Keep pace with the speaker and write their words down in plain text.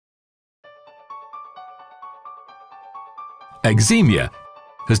Eximia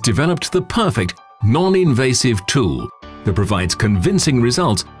has developed the perfect non-invasive tool that provides convincing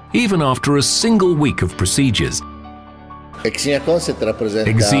results even after a single week of procedures.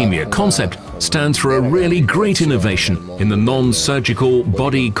 Eximia concept stands for a really great innovation in the non-surgical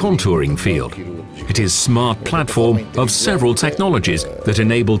body contouring field. It is a smart platform of several technologies that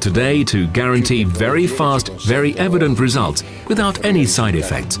enable today to guarantee very fast, very evident results without any side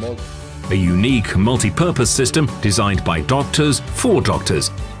effects. A unique multi-purpose system designed by doctors for doctors,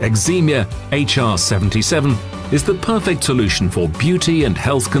 Eximia HR77 is the perfect solution for beauty and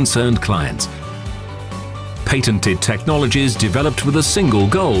health-concerned clients. Patented technologies developed with a single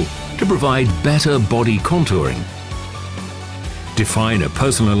goal to provide better body contouring. Define a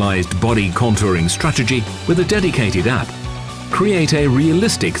personalized body contouring strategy with a dedicated app. Create a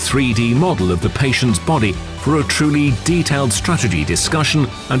realistic 3D model of the patient's body for a truly detailed strategy discussion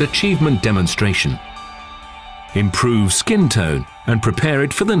and achievement demonstration. Improve skin tone and prepare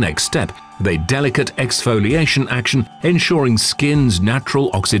it for the next step with a delicate exfoliation action ensuring skin's natural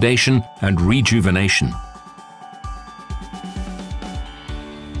oxidation and rejuvenation.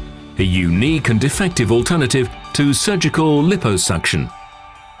 A unique and effective alternative to surgical liposuction,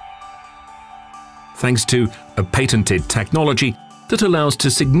 thanks to a patented technology that allows to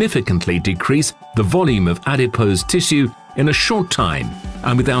significantly decrease the volume of adipose tissue in a short time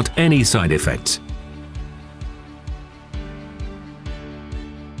and without any side effects.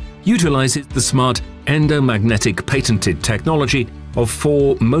 Utilizes the smart endomagnetic patented technology of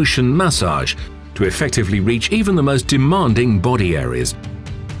 4 motion massage to effectively reach even the most demanding body areas.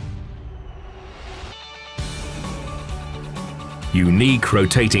 Unique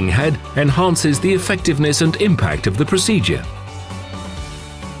rotating head enhances the effectiveness and impact of the procedure.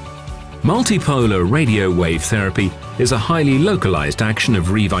 Multipolar radio wave therapy is a highly localized action of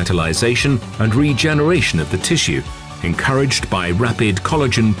revitalization and regeneration of the tissue, encouraged by rapid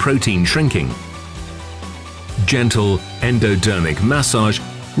collagen protein shrinking. Gentle endodermic massage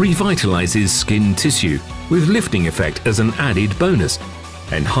revitalizes skin tissue with lifting effect as an added bonus,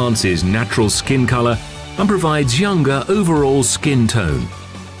 enhances natural skin color and provides younger overall skin tone.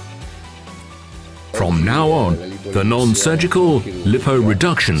 From now on, the non-surgical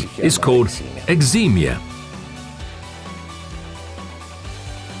liporeduction is called Eximia.